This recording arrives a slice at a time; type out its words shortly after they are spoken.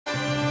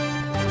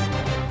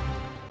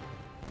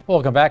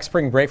Welcome back.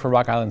 Spring break for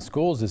Rock Island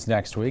Schools is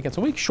next week. It's a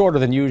week shorter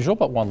than usual,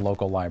 but one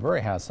local library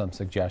has some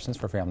suggestions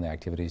for family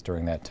activities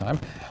during that time.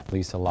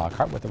 Lisa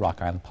Lockhart with the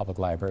Rock Island Public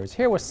Library is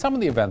here with some of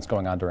the events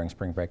going on during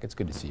spring break. It's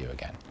good to see you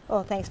again.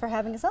 Well, thanks for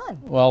having us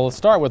on. Well, let's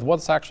start with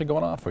what's actually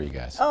going on for you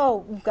guys.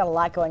 Oh, we've got a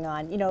lot going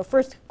on. You know,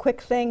 first quick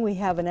thing, we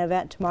have an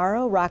event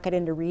tomorrow, Rocket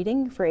into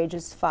Reading for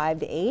ages 5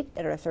 to 8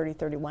 at our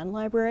 3031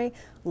 library.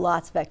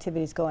 Lots of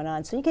activities going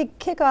on, so you can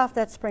kick off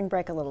that spring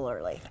break a little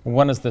early.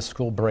 When does the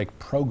school break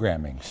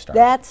programming start?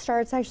 That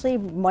starts actually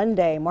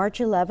Monday, March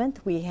 11th.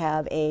 We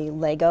have a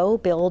Lego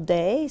build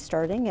day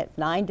starting at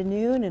 9 to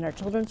noon in our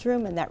children's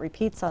room, and that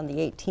repeats on the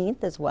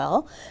 18th as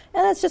well.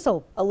 And that's just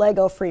a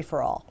Lego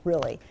free-for-all,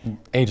 really.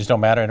 Ages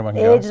don't matter, anyone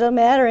can go? Ages don't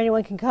matter,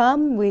 anyone can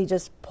come. We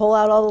just pull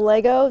out all the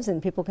Legos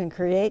and people can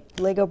create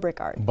Lego brick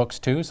art. Books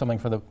too, something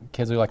for the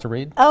kids who like to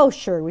read? Oh,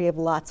 sure, we have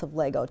lots of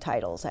Lego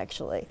titles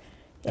actually.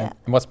 Yeah.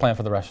 And what's planned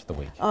for the rest of the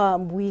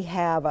week? We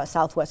have a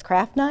Southwest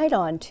Craft Night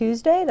on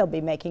Tuesday. They'll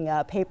be making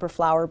a paper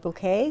flower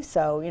bouquet,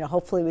 so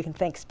hopefully we can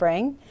thank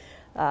spring.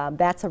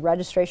 That's a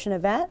registration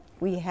event.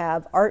 We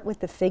have Art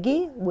with the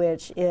Figgy,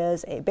 which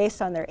is based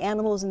on their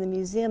Animals in the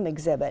Museum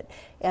exhibit,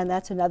 and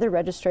that's another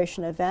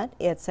registration event.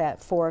 It's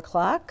at 4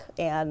 o'clock,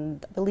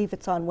 and I believe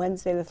it's on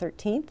Wednesday the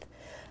 13th.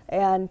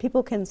 And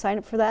people can sign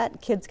up for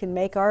that. Kids can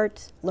make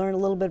art, learn a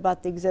little bit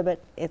about the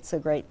exhibit. It's a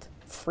great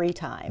free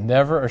time.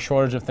 Never a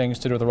shortage of things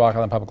to do at the Rock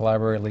Island Public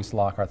Library. Lisa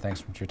Lockhart,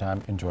 thanks for your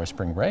time. Enjoy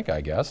spring break,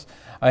 I guess.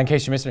 In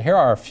case you missed it, here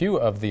are a few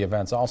of the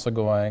events also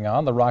going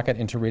on. The Rocket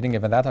into Reading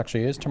event, that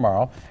actually is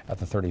tomorrow at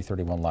the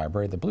 3031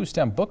 library. The Blue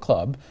Stem Book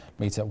Club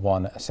meets at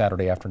 1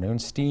 Saturday afternoon.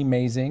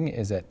 Steam-mazing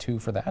is at 2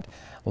 for that.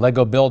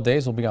 Lego Build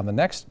Days will be on the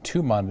next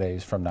 2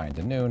 Mondays from 9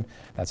 to noon.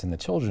 That's in the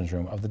children's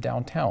room of the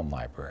downtown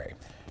library.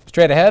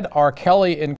 Straight ahead, R. Kelly in